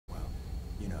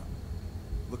You know,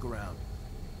 look around.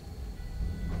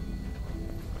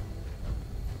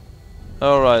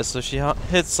 Alright, so she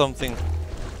hit something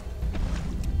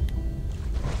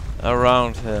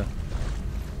around here.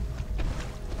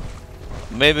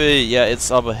 Maybe, yeah, it's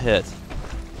up ahead.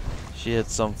 She hit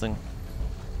something.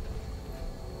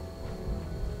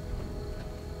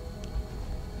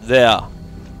 There.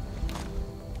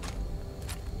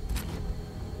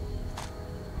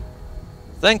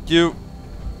 Thank you.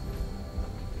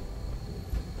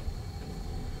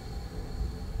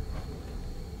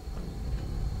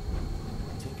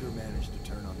 Tinker managed to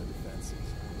turn on the defenses.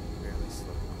 Barely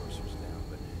slowed the coursers down,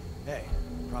 but hey,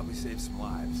 probably saved some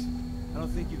lives. I don't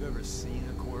think you've ever seen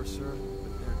a courser,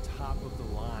 but they're top of the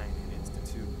line in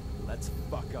Institute. Let's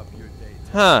fuck up your day.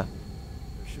 Huh.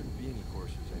 There shouldn't be any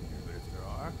coursers in here, but if there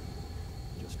are,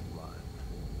 just run.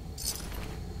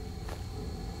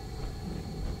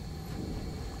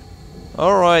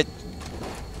 Alright.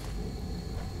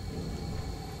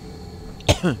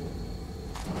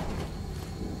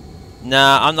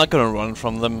 Nah, I'm not gonna run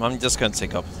from them. I'm just gonna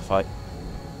take up the fight.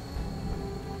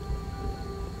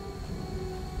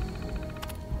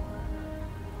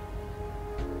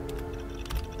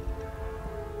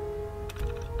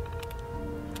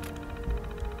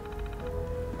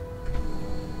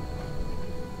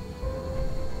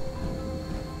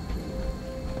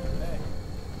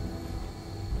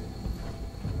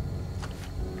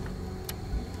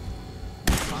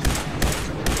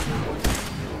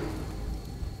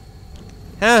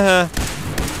 Haha.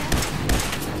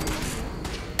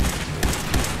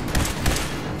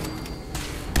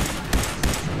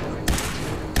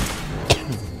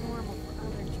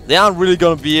 They aren't really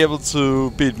gonna be able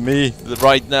to beat me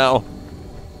right now.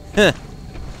 Heh.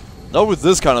 Not with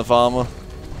this kind of armor.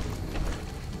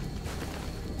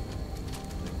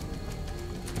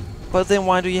 But then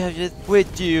why do you have it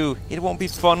with you? It won't be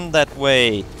fun that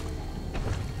way.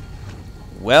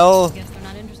 Well... Guess they're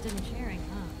not interested in sharing,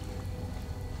 huh?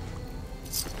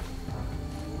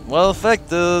 Well, the fact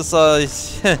is,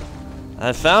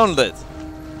 I found it.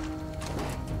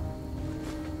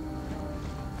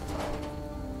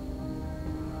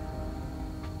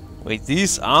 Wait,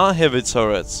 these are heavy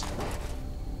turrets.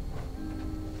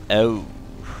 Oh.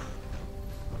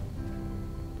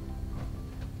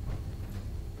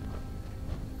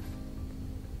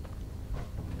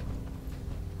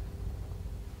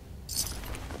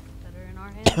 Better in our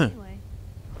hands anyway.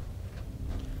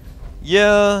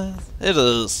 Yeah, it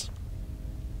is.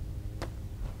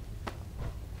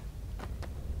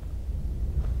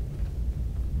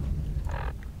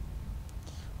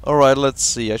 Alright, let's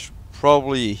see. I should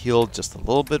probably heal just a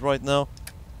little bit right now.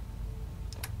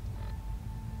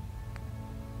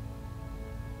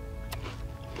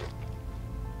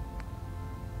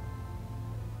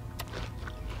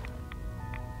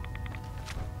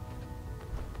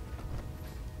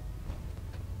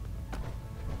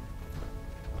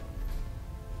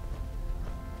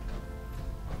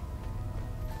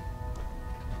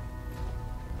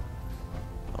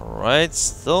 Alright,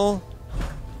 still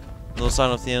no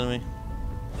sign of the enemy.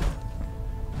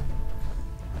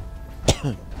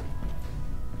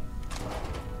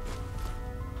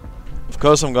 Of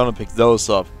course I'm gonna pick those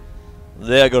up.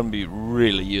 They're gonna be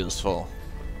really useful.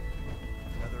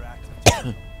 Another act of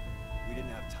terror. We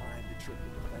didn't have time to trip the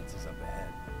defenses up ahead.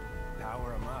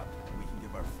 Power them up, and we can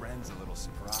give our friends a little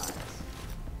surprise.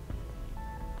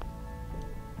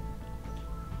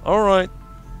 Alright.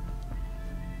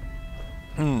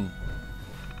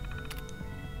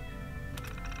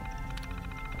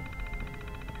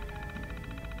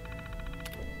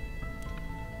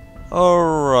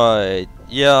 Alright,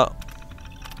 yeah.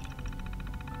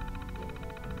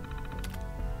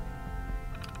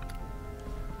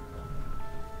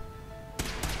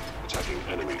 Attacking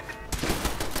enemy.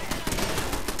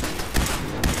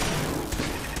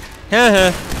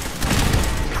 Haha.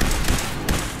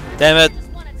 Damn it.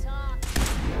 Just wanna talk.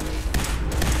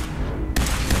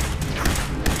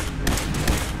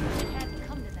 It had to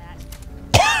come to that.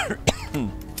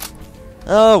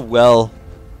 Oh well.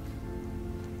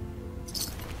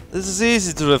 This is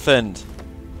easy to defend.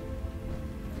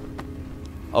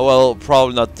 Oh well,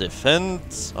 probably not defend.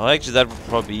 Oh, actually that would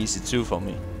probably be easy too for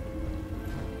me.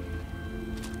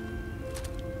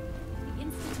 The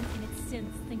Institute and its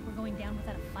synths think we're going down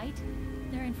without a fight.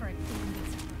 They're in for a damn big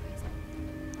surprise.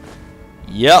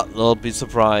 Yeah, they'll be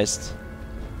surprised.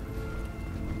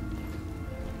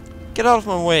 Get out of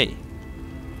my way.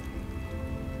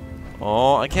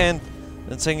 Oh, I can't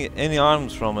take any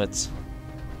arms from it.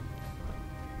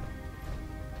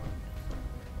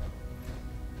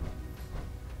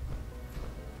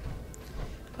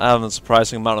 I have a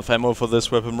surprising amount of ammo for this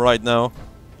weapon right now.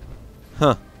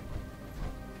 Huh.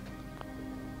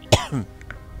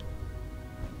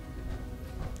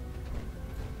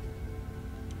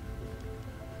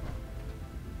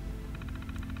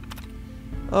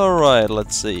 Alright,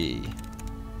 let's see.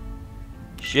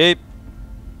 Shape.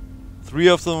 3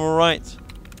 of them are right.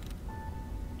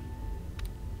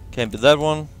 Can't be that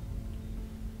one.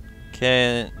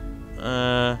 Can't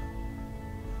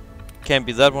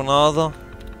be that one either.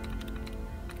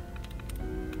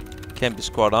 Can't be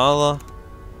squad either.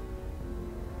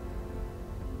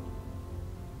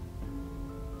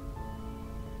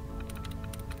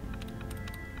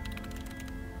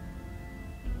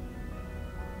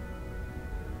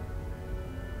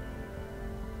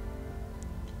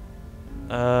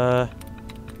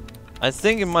 I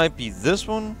think it might be this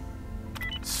one.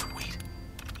 Sweet.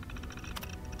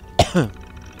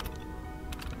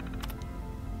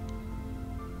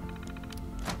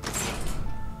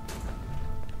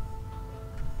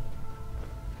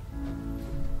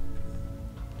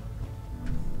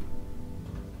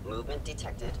 Movement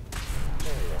detected.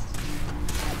 Curious.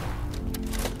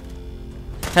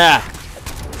 Ha!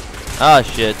 Ah,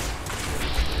 shit.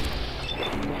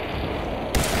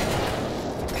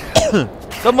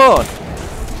 Come on!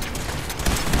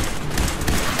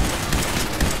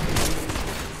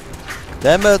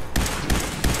 Damn it!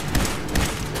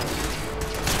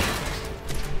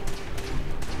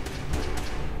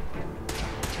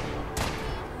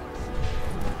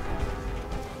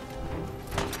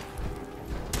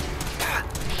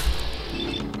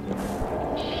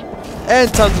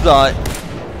 And time to die.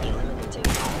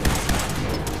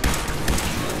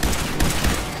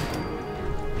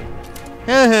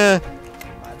 Heh.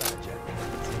 My bad, Jack.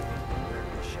 Very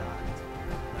shocked.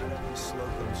 Not every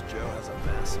Slocum's Joe has a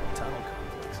massive tunnel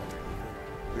complex underneath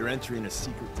it. We're entering a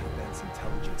secret defense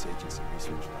intelligence agency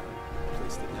research lab, a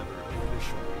place that never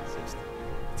officially existed.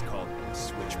 It's called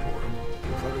Switchboard.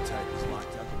 The prototype is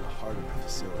locked up in the heart of the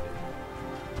facility.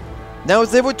 Now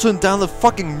if they would turn down the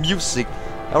fucking music,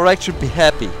 I would actually be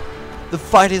happy. The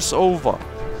fight is over.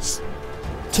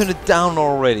 Turn it down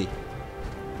already.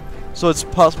 So it's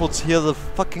possible to hear the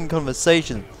fucking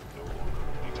conversation.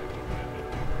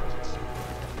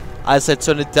 I said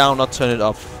turn it down, not turn it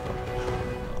off.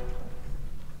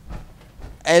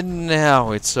 And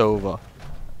now it's over.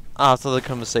 After the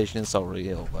conversation is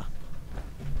already over.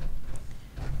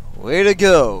 Way to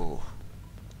go.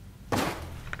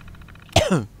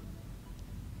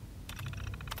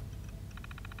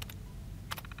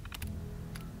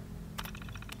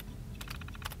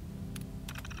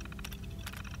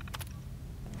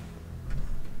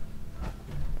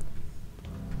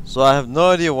 So I have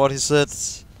no idea what he said,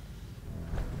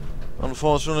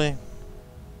 unfortunately.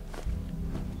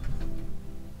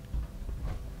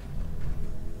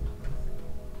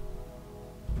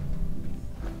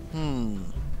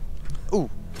 Ooh.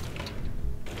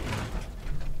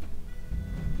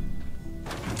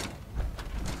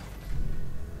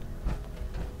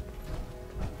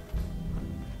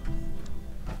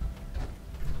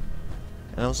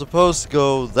 And I'm supposed to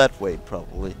go that way,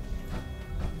 probably.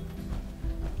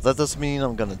 That doesn't mean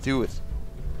I'm gonna do it.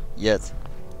 Yet.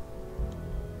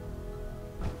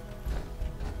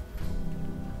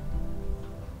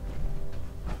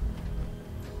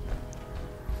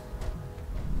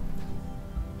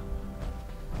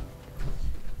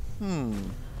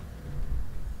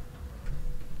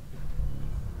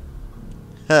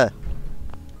 Huh.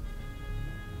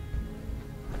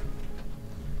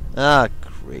 Ah,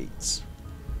 great.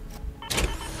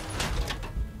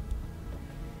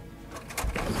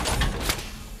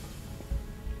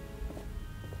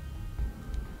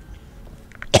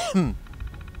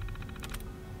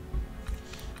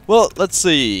 Well, let's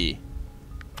see.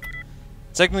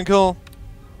 Technical.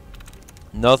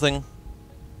 Nothing.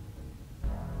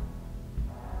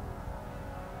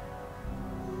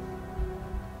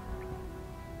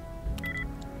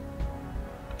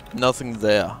 Nothing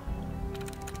there.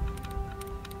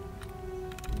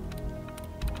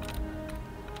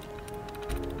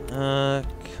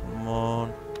 Come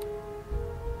on.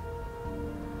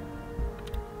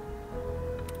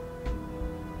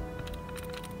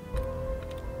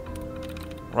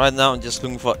 Right now I'm just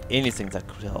looking for anything that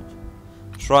could help.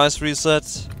 Tries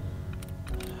reset.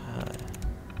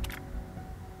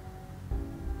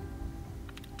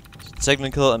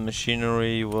 Technical and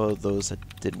machinery were those that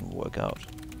didn't work out.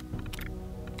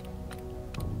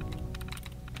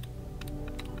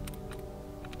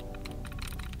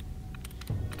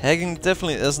 Hacking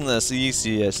definitely isn't as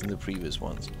easy as in the previous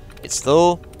ones. It's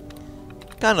still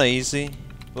kinda easy,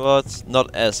 but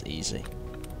not as easy.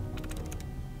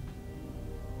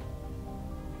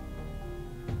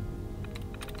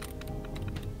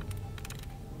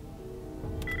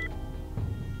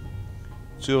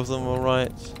 2 of them were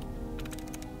right.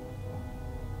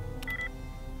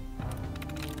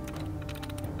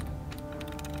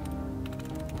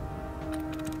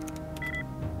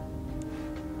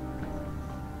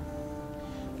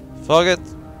 Fuck it.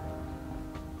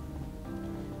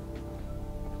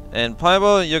 And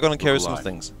Piper, you're gonna carry some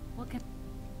things. What can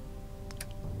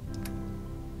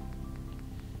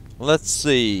Let's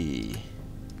see.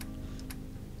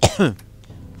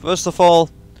 First of all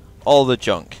the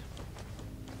junk.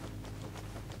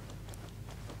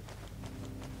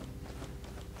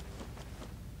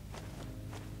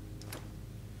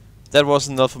 That was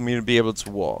enough for me to be able to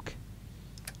walk.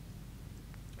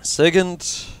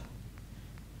 Second,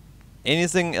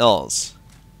 anything else?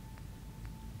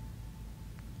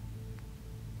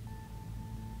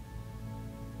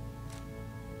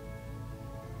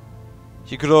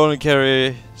 You could only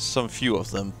carry some few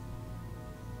of them.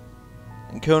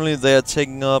 And currently they are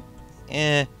taking up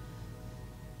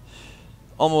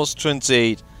almost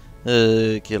 28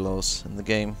 kilos in the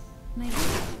game. maybe?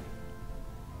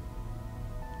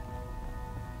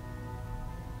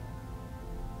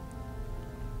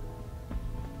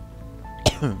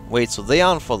 Wait, so they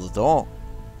aren't for the door?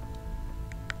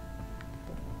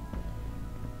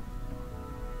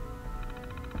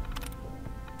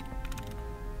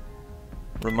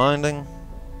 Reminding.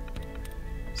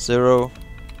 0.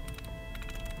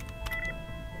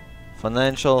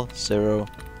 Financial. 0.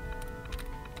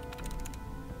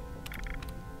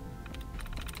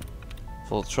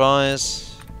 Full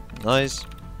tries. Nice.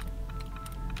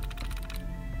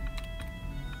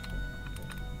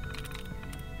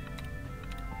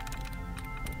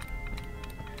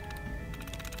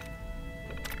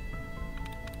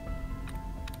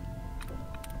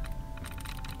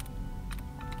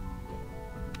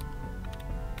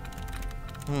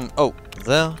 Oh,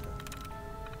 there.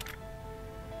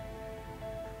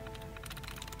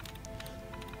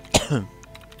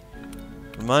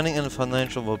 Mining and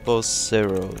financial were both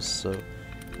 0s, so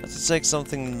I have to take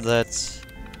something that,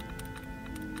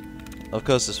 of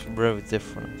course, is very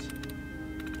different.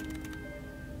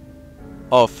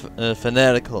 Oh,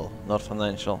 fanatical, not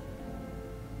financial.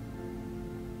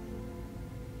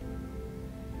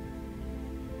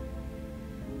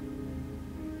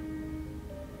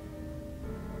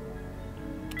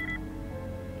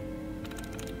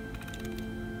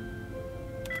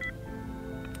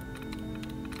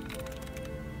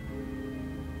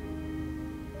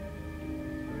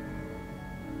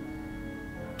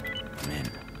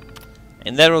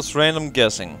 And that was random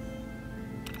guessing.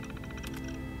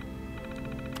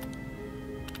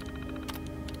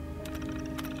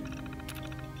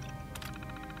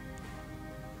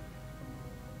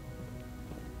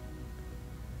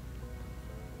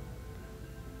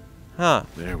 Huh.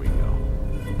 There we go.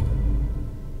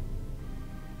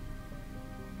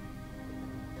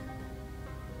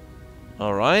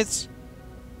 Alright.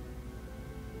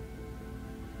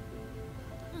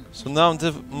 So now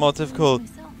I'm more difficult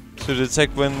Myself. to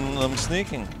detect when I'm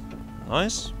sneaking.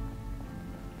 Nice.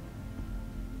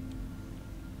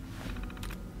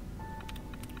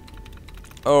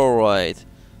 Alright.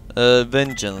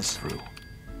 Vengeance.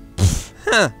 Pfft,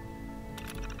 huh.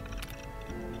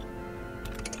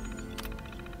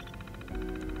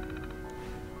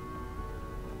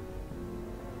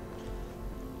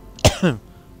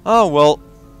 Oh well.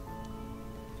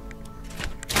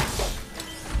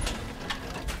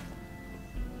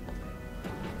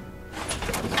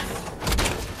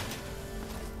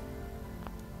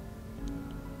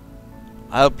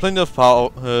 I have plenty of power,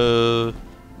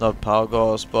 not power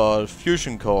cores, but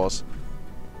fusion cores.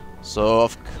 So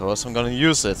of course I'm gonna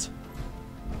use it.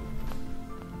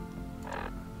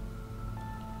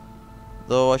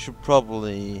 Though I should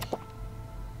probably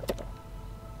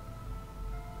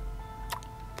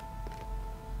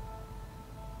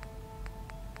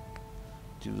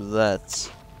do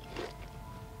that.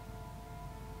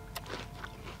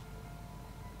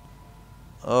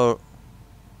 Oh.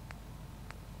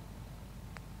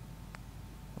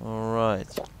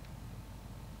 Alright.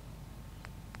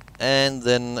 And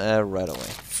then right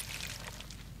away.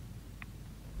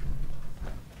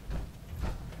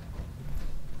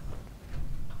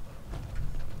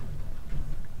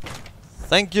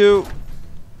 Thank you!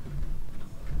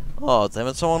 Oh damn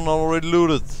it, someone already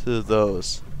looted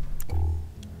those.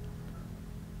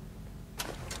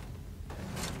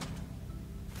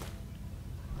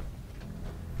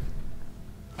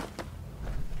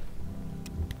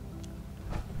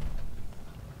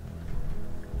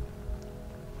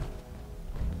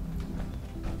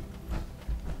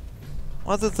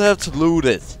 Why did they have to loot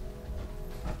it?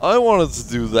 I wanted to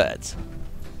do that.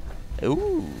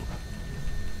 Ooh.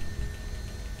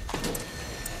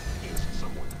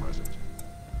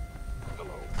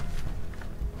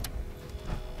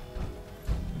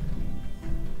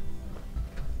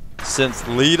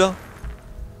 synth leader.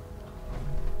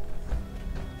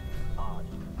 Odd.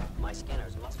 My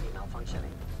scanners must be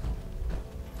malfunctioning.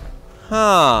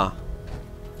 Huh.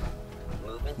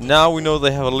 Movement Now we know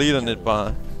they have a leader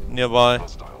nearby.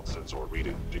 Hostile sensor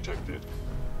reading detected.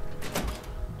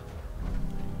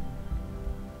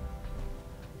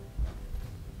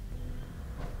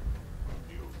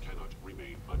 You cannot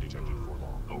remain undetected for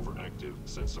long. Overactive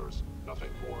sensors.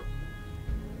 Nothing more.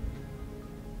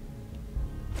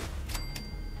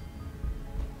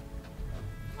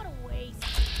 What a waste.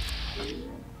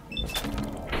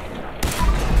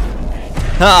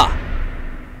 Ha!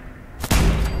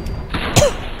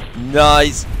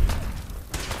 Nice.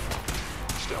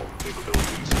 Stealth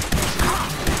capabilities.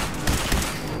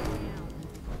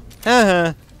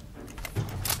 Haha.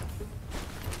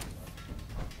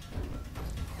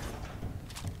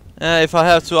 If I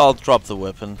have to, I'll drop the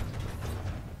weapon.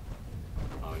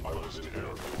 I was in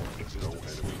error. Exists no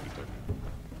enemy detected.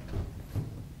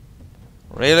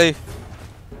 Really?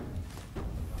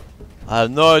 I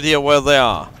have no idea where they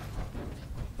are.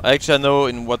 Actually, I know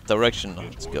in what direction I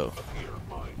have to go. Appear.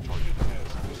 My target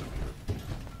has disappeared.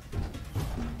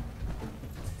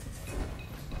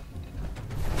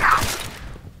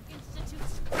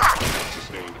 Institutes.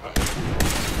 Sustained a head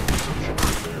wound.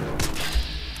 Perception repaired.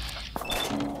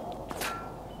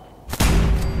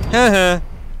 Haha.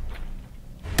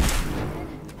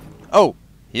 Oh,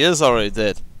 he is already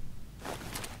dead.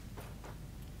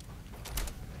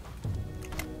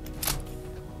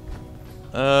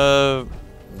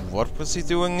 What was he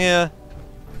doing here?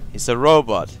 He's a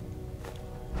robot.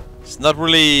 He's not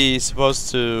really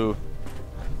supposed to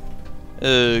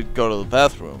go to the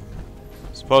bathroom.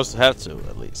 Supposed to have to,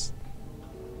 at least.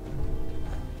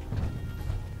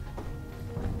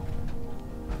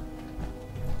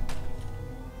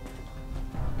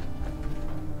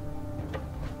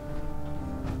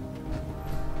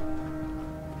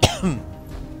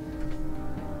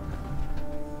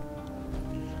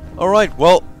 Alright,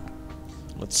 well,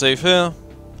 let's save here.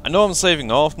 I know I'm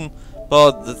saving often,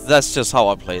 but that's just how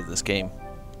I play this game.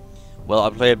 Well,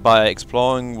 I play it by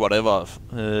exploring whatever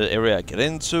area I get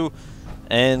into,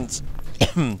 and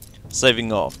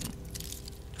saving often.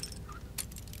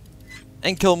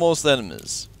 And kill most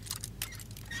enemies.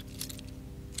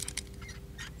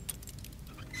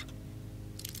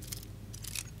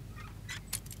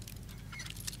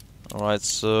 Alright,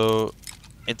 so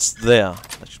it's there.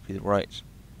 That should be right.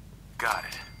 Got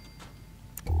it.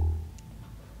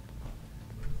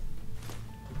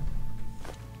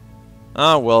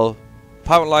 Ah, well,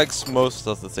 Power likes most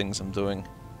of the things I'm doing.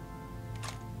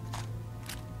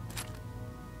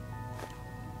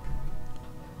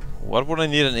 What would I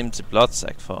need an empty blood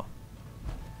sac for?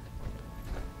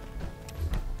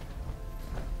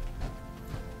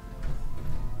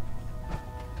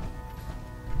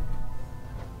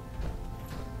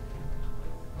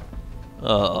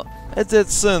 A dead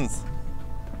synth.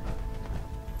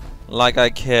 Like I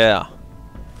care.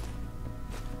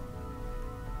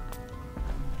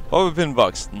 Bobby pin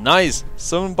box. Nice!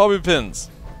 7 bobby pins.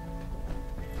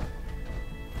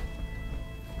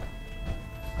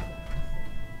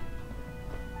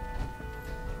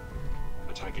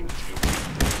 Attacking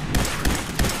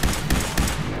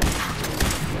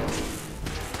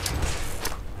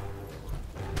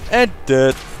And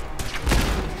dead.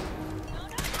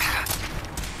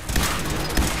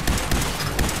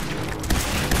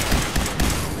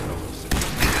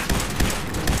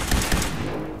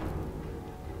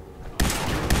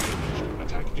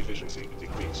 attack efficiency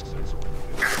decreased.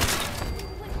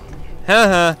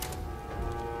 Haha.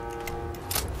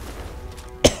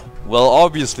 Well,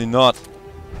 obviously not.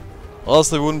 Or else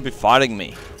they wouldn't be fighting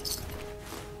me.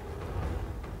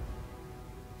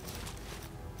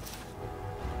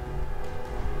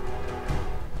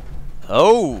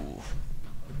 Oh.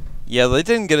 Yeah, they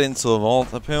didn't get into the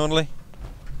vault, apparently.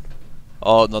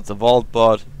 Oh, not the vault,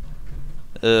 but...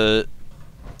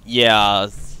 yeah,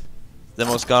 the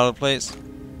most guarded place.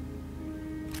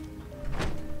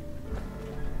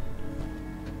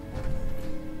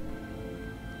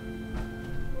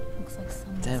 Looks like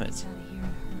someone's Damn it. out of here in a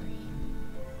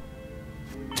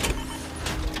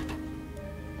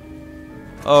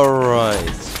hurry.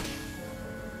 Alright.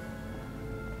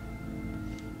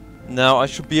 Now I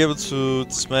should be able to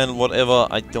dismantle whatever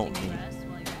I don't need.